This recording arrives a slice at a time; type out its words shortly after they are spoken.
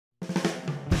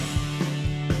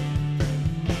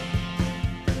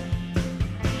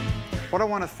what I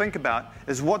want to think about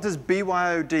is, what does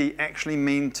BYOD actually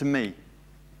mean to me?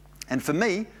 And for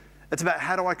me, it's about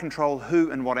how do I control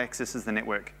who and what accesses the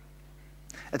network.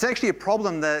 It's actually a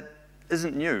problem that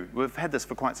isn't new. We've had this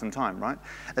for quite some time, right?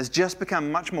 It's just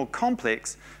become much more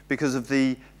complex because of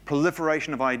the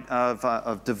proliferation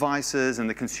of devices and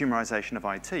the consumerization of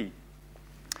IT.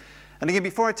 And again,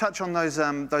 before I touch on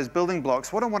those building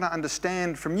blocks, what I want to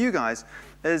understand from you guys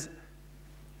is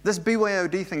this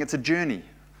BYOD thing, it's a journey.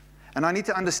 And I need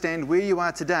to understand where you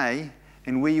are today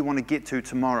and where you want to get to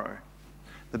tomorrow.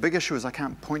 The big issue is I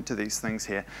can't point to these things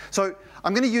here. So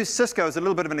I'm going to use Cisco as a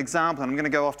little bit of an example, and I'm going to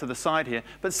go off to the side here.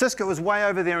 But Cisco was way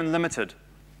over there in limited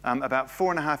about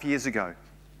 4.5 years ago.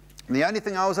 And the only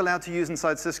thing I was allowed to use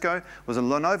inside Cisco was a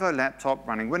Lenovo laptop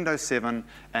running Windows 7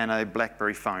 and a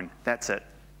BlackBerry phone. That's it.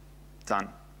 Done.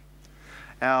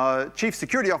 Our chief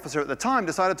security officer at the time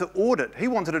decided to audit. He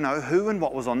wanted to know who and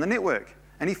what was on the network.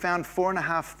 And he found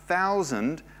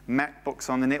 4,500 MacBooks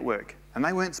on the network. And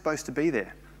they weren't supposed to be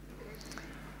there.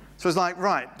 So it's like,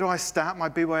 right, do I start my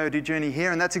BYOD journey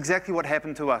here? And that's exactly what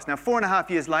happened to us. Now, 4.5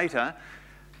 years later,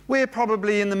 we're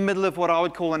probably in the middle of what I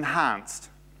would call enhanced.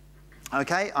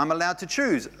 Okay, I'm allowed to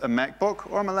choose a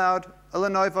MacBook, or I'm allowed a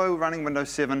Lenovo running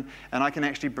Windows 7, and I can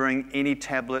actually bring any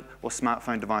tablet or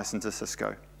smartphone device into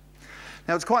Cisco.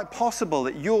 Now, it's quite possible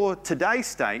that your today's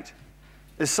state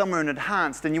is somewhere in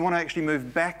enhanced, and you want to actually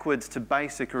move backwards to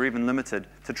basic or even limited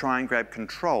to try and grab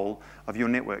control of your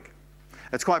network.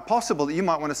 It's quite possible that you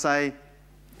might want to say,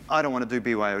 I don't want to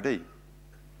do BYOD.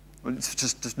 It's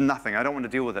just nothing. I don't want to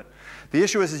deal with it. The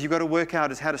issue is you've got to work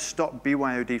out is how to stop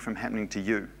BYOD from happening to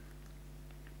you.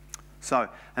 So,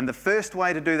 and the first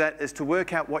way to do that is to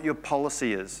work out what your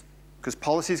policy is, because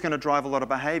policy is going to drive a lot of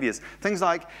behaviors. Things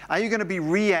like, are you going to be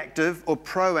reactive or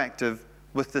proactive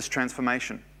with this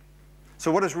transformation?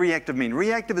 So what does reactive mean?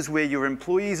 Reactive is where your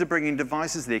employees are bringing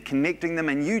devices, they're connecting them,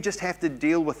 and you just have to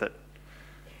deal with it.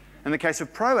 In the case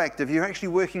of proactive, you're actually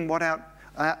working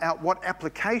out what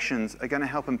applications are going to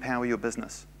help empower your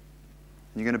business.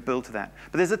 You're going to build to that.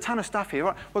 But there's a ton of stuff here.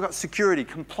 Right? We've got security,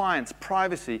 compliance,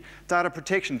 privacy, data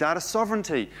protection, data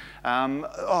sovereignty.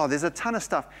 There's a ton of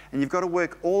stuff. And you've got to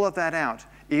work all of that out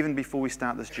even before we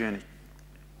start this journey.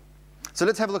 So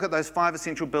let's have a look at those 5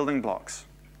 essential building blocks.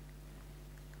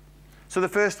 So the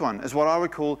first one is what I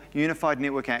would call unified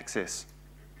network access.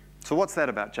 So what's that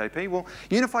about, JP? Well,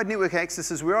 unified network access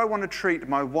is where I want to treat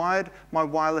my wired, my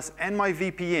wireless, and my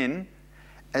VPN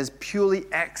as purely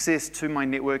access to my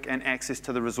network and access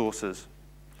to the resources.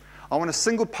 I want a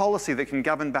single policy that can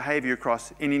govern behavior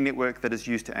across any network that is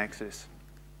used to access.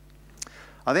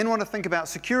 I then want to think about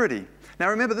security. Now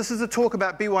remember, this is a talk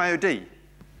about BYOD.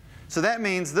 So that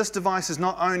means this device is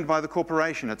not owned by the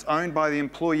corporation. It's owned by the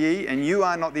employee, and you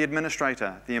are not the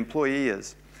administrator. The employee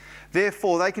is.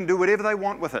 Therefore, they can do whatever they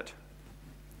want with it.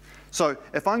 So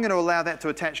if I'm going to allow that to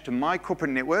attach to my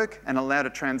corporate network and allow to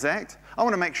transact, I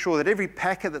want to make sure that every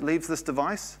packet that leaves this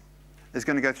device is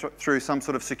going to go through some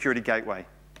sort of security gateway.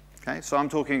 Okay? So I'm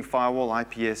talking firewall,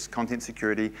 IPS, content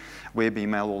security, web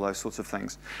email, all those sorts of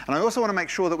things. And I also want to make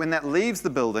sure that when that leaves the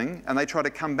building and they try to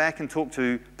come back and talk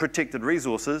to protected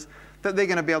resources, that they're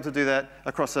going to be able to do that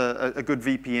across a good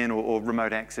VPN or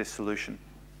remote access solution.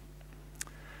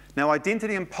 Now,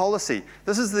 identity and policy.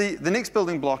 This is the next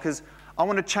building block is, I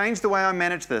want to change the way I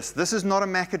manage this. This is not a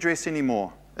MAC address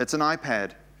anymore. It's an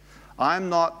iPad. I'm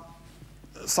not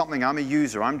something, I'm a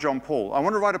user. I'm John Paul. I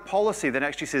want to write a policy that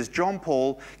actually says John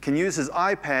Paul can use his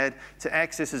iPad to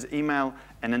access his email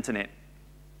and internet.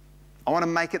 I want to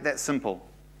make it that simple.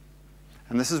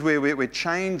 And this is where we're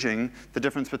changing the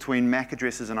difference between MAC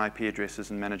addresses and IP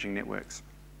addresses in managing networks.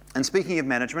 And speaking of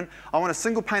management, I want a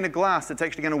single pane of glass that's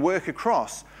actually going to work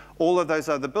across all of those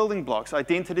other building blocks: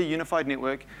 identity, unified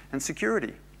network, and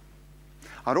security.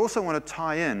 I'd also want to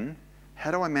tie in, how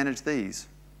do I manage these?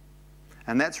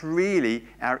 And that's really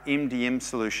our MDM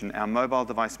solution, our mobile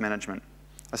device management.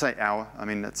 I say our, I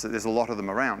mean, there's a lot of them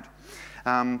around.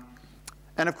 And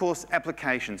of course,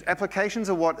 applications. Applications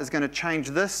are what is going to change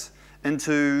this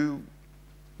into,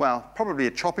 well, probably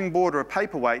a chopping board or a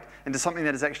paperweight into something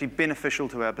that is actually beneficial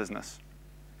to our business.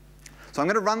 So I'm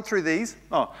going to run through these.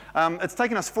 It's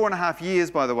taken us 4.5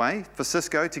 years, by the way, for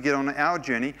Cisco to get on our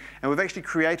journey, and we've actually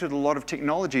created a lot of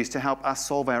technologies to help us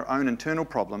solve our own internal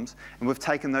problems, and we've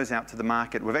taken those out to the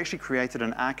market. We've actually created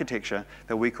an architecture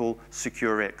that we call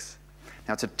SecureX.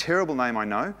 Now, it's a terrible name, I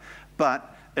know,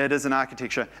 but it is an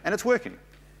architecture, and it's working.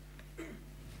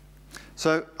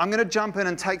 So I'm going to jump in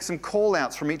and take some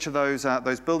call-outs from each of those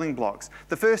building blocks.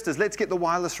 The first is, let's get the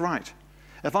wireless right.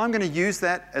 If I'm going to use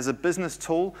that as a business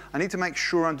tool, I need to make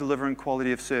sure I'm delivering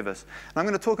quality of service. And I'm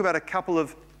going to talk about a couple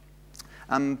of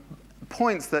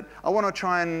points that I want to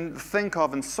try and think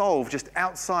of and solve just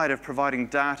outside of providing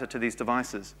data to these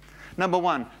devices. Number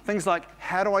one, things like,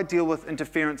 how do I deal with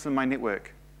interference in my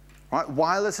network? Right?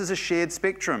 Wireless is a shared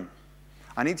spectrum.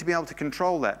 I need to be able to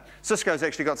control that. Cisco's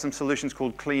actually got some solutions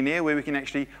called Clean Air where we can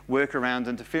actually work around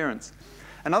interference.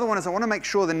 Another one is I want to make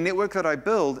sure the network that I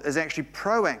build is actually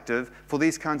proactive for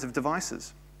these kinds of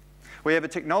devices. We have a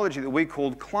technology that we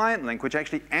call Client Link, which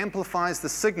actually amplifies the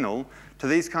signal to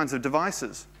these kinds of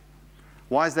devices.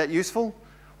 Why is that useful?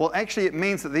 Well, actually, it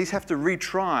means that these have to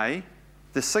retry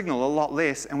the signal a lot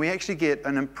less, and we actually get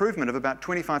an improvement of about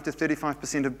 25 to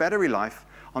 35% of battery life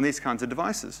on these kinds of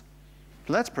devices.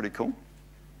 So that's pretty cool.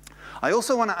 I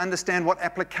also want to understand what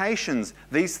applications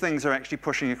these things are actually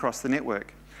pushing across the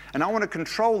network. And I want to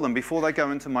control them before they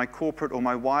go into my corporate or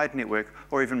my wired network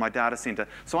or even my data center.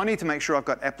 So I need to make sure I've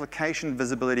got application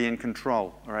visibility and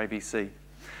control, or ABC.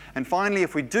 And finally,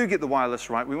 if we do get the wireless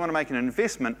right, we want to make an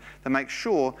investment to make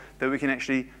sure that we can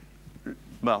actually,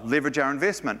 well, leverage our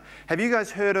investment. Have you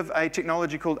guys heard of a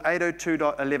technology called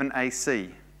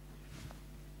 802.11ac?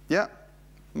 Yeah?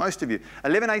 Most of you.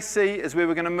 11ac is where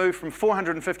we're going to move from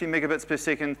 450 megabits per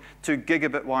second to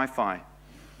gigabit Wi-Fi.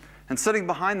 And sitting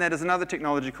behind that is another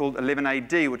technology called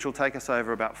 11ad, which will take us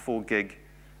over about 4 gig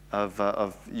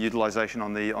of utilization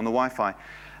on the Wi-Fi.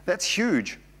 That's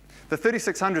huge. The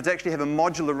 3600s actually have a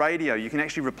modular radio. You can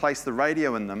actually replace the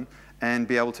radio in them and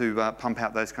be able to pump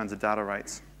out those kinds of data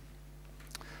rates.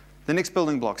 The next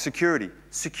building block, security.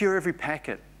 Secure every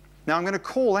packet. Now I'm going to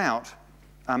call out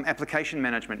application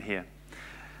management here.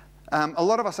 A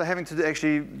lot of us are having to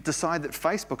actually decide that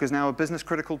Facebook is now a business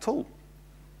critical tool.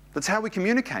 That's how we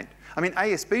communicate. I mean,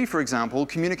 ASB, for example,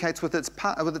 communicates with its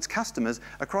customers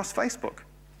across Facebook.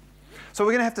 So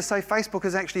we're going to have to say Facebook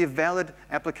is actually a valid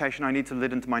application I need to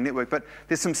let into my network, but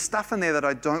there's some stuff in there that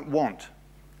I don't want.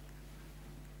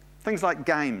 Things like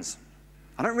games.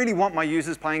 I don't really want my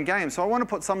users playing games, so I want to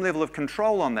put some level of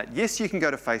control on that. Yes, you can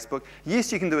go to Facebook.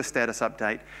 Yes, you can do a status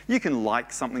update. You can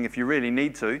like something if you really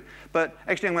need to, but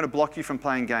actually I'm going to block you from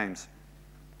playing games.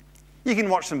 You can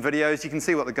watch some videos, you can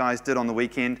see what the guys did on the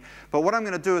weekend, but what I'm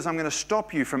going to do is I'm going to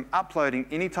stop you from uploading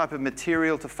any type of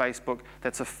material to Facebook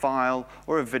that's a file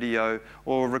or a video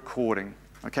or a recording,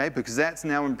 okay? Because that's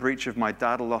now in breach of my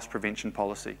data loss prevention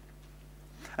policy.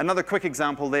 Another quick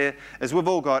example there is we've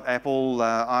all got Apple,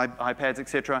 iPads,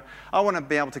 etc. I want to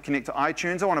be able to connect to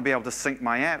iTunes, I want to be able to sync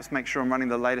my apps, make sure I'm running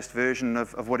the latest version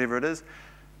of whatever it is,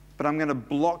 but I'm going to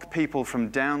block people from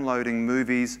downloading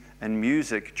movies and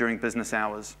music during business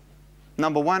hours.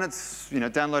 Number one, it's,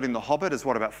 downloading The Hobbit is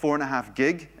what, about 4.5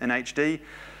 gig in HD,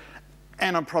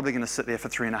 and I'm probably going to sit there for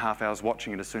 3.5 hours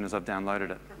watching it as soon as I've downloaded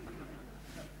it.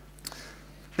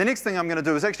 The next thing I'm going to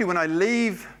do is actually when I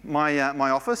leave my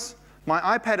office, my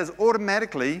iPad is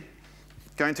automatically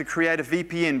going to create a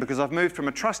VPN because I've moved from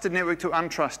a trusted network to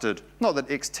untrusted. Not that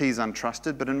XT is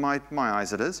untrusted, but in my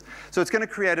eyes it is. So it's going to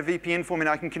create a VPN for me and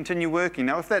I can continue working.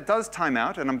 Now, if that does time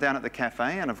out and I'm down at the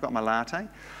cafe and I've got my latte,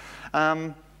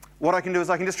 what I can do is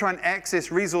I can just try and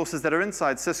access resources that are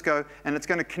inside Cisco, and it's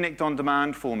going to connect on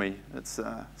demand for me. It's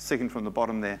second from the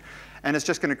bottom there. And it's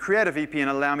just going to create a VPN and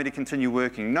allow me to continue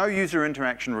working. No user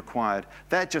interaction required.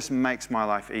 That just makes my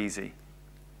life easy.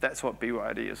 That's what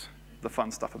BYOD is, the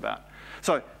fun stuff about.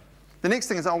 So the next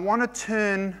thing is I want to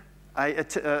turn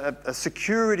a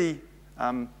security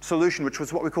solution, which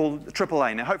was what we call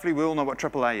AAA. Now, hopefully we all know what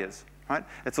AAA is, right?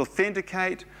 It's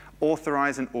authenticate,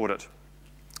 authorize, and audit.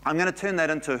 I'm going to turn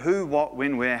that into who, what,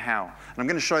 when, where, how. And I'm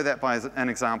going to show that by an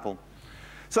example.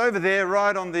 So over there,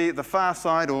 right on the far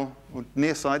side or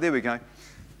near side, there we go.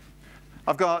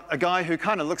 I've got a guy who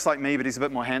kind of looks like me, but he's a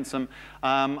bit more handsome.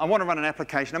 I want to run an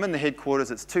application. I'm in the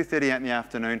headquarters. It's 2:38 in the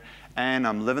afternoon, and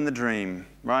I'm living the dream,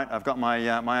 right? I've got my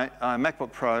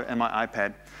MacBook Pro and my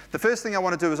iPad. The first thing I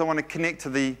want to do is I want to connect to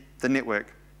the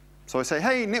network. So I say,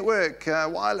 hey, network,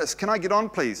 wireless, can I get on,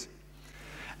 please?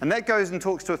 And that goes and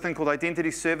talks to a thing called Identity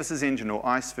Services Engine, or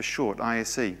ICE for short,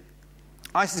 ISE.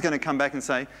 ICE is going to come back and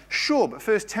say, sure, but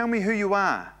first tell me who you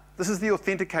are. This is the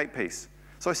authenticate piece.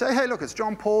 So I say, hey, look, it's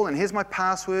John Paul, and here's my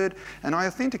password, and I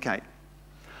authenticate.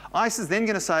 ICE is then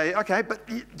going to say, okay, but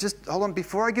just hold on,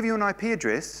 before I give you an IP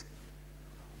address,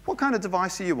 what kind of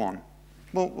device are you on?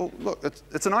 Well look,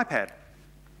 it's an iPad.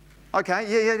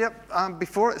 Okay, yeah.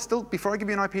 Before I give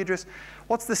you an IP address,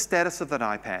 what's the status of that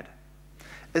iPad?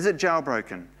 Is it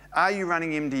jailbroken? Are you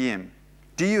running MDM?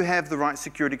 Do you have the right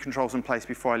security controls in place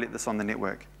before I let this on the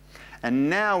network? And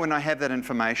now when I have that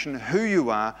information, who you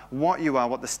are,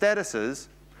 what the status is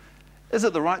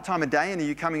it the right time of day and are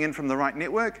you coming in from the right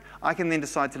network? I can then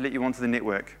decide to let you onto the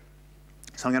network.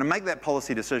 So I'm going to make that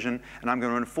policy decision and I'm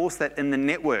going to enforce that in the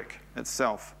network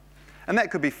itself. And that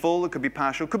could be full, it could be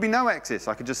partial, it could be no access.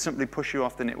 I could just simply push you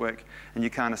off the network and you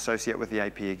can't associate with the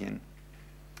AP again.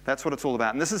 That's what it's all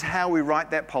about. And this is how we write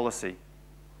that policy.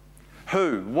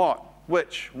 Who, what,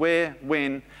 which, where,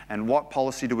 when, and what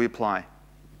policy do we apply?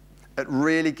 It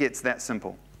really gets that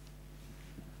simple.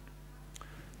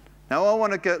 Now I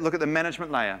want to look at the management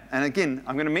layer. And again,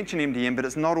 I'm going to mention MDM, but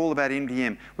it's not all about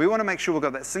MDM. We want to make sure we've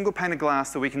got that single pane of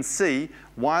glass so we can see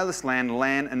wireless LAN,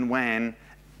 LAN, and WAN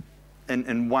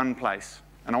in one place.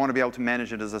 And I want to be able to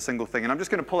manage it as a single thing. And I'm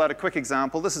just going to pull out a quick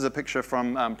example. This is a picture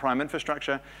from Prime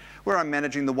Infrastructure where I'm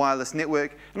managing the wireless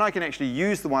network. And I can actually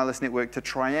use the wireless network to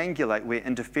triangulate where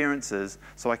interference is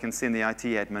so I can send the IT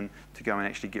admin to go and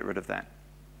actually get rid of that.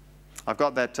 I've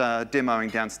got that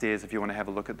demoing downstairs if you want to have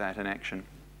a look at that in action.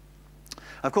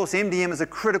 Of course, MDM is a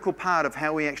critical part of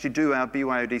how we actually do our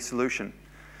BYOD solution.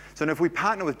 So if we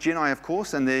partner with Genai, of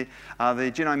course, and the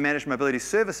Genai Managed Mobility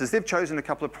Services, they've chosen a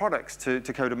couple of products to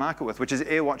go to market with, which is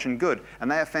AirWatch and Good,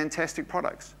 and they are fantastic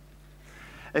products.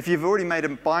 If you've already made a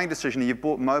buying decision and you've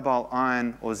bought Mobile,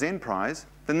 Iron, or Zenprise,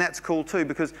 then that's cool too,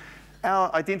 because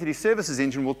our Identity Services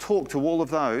engine will talk to all of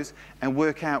those and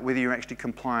work out whether you're actually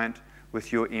compliant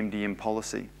with your MDM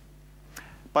policy.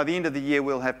 By the end of the year,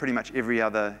 we'll have pretty much every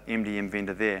other MDM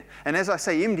vendor there. And as I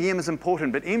say, MDM is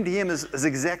important, but MDM is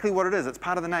exactly what it is. It's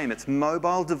part of the name. It's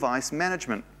mobile device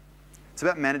management. It's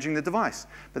about managing the device.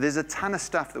 But there's a ton of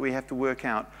stuff that we have to work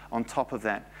out on top of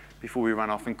that before we run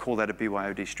off and call that a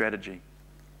BYOD strategy.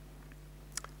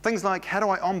 Things like, how do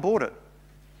I onboard it?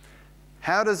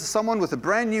 How does someone with a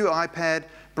brand new iPad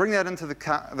bring that into the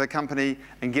company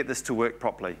and get this to work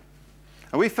properly?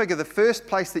 And we figure the first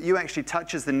place that you actually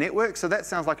touch is the network, so that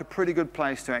sounds like a pretty good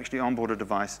place to actually onboard a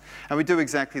device. And we do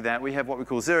exactly that. We have what we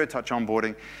call zero-touch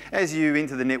onboarding. As you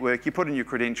enter the network, you put in your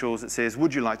credentials. It says,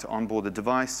 would you like to onboard the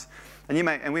device?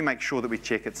 And we make sure that we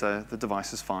check the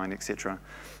device is fine, etc.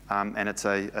 And it's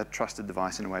a trusted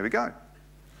device, and away we go.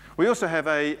 We also have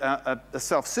a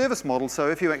self-service model, so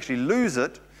if you actually lose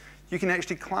it, you can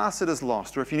actually class it as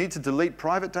lost. Or if you need to delete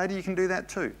private data, you can do that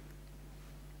too.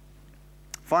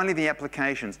 Finally, the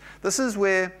applications. This is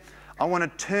where I want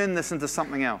to turn this into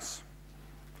something else.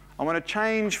 I want to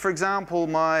change, for example,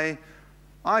 my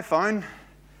iPhone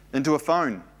into a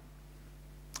phone.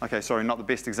 Okay, sorry, not the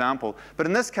best example. But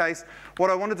in this case, what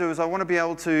I want to do is I want to be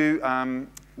able to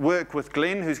work with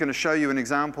Glenn, who's going to show you an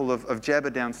example of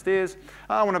Jabba downstairs.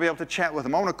 I want to be able to chat with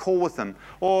him. I want to call with him.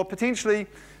 Or potentially,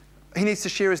 he needs to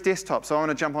share his desktop, so I want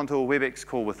to jump onto a WebEx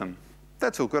call with him.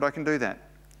 That's all good. I can do that.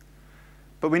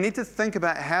 But we need to think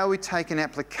about how we take an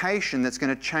application that's going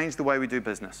to change the way we do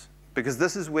business. Because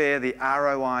this is where the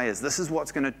ROI is. This is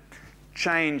what's going to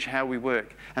change how we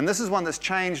work. And this is one that's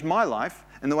changed my life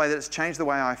in the way that it's changed the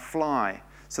way I fly.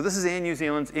 So this is Air New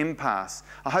Zealand's MPass.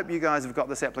 I hope you guys have got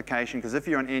this application, because if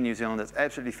you're on Air New Zealand, it's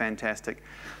absolutely fantastic.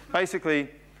 Basically,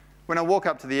 when I walk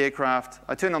up to the aircraft,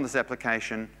 I turn on this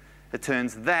application. It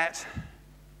turns that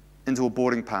into a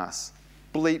boarding pass.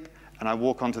 Bleep, and I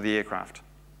walk onto the aircraft.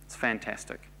 It's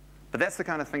fantastic. But that's the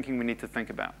kind of thinking we need to think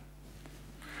about.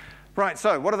 Right,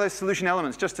 so what are those solution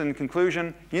elements? Just in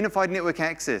conclusion, unified network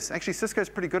access. Actually, Cisco's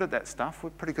pretty good at that stuff. We're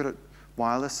pretty good at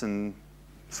wireless and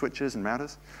switches and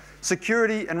routers.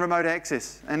 Security and remote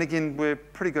access. And again, we're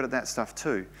pretty good at that stuff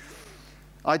too.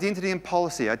 Identity and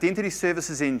policy. Identity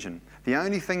services engine. The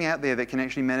only thing out there that can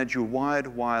actually manage your wired,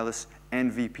 wireless,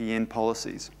 and VPN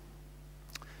policies.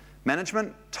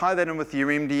 Management, tie that in with your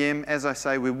MDM. As I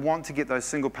say, we want to get those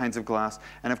single panes of glass.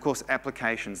 And of course,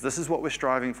 applications. This is what we're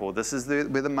striving for. This is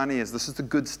where the money is. This is the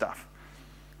good stuff.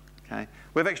 Okay?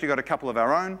 We've actually got a couple of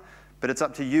our own, but it's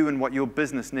up to you and what your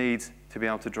business needs to be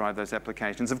able to drive those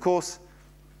applications. Of course,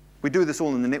 we do this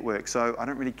all in the network, so I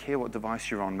don't really care what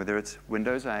device you're on, whether it's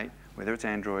Windows 8, whether it's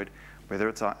Android, whether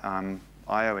it's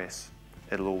iOS.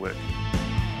 It'll all work.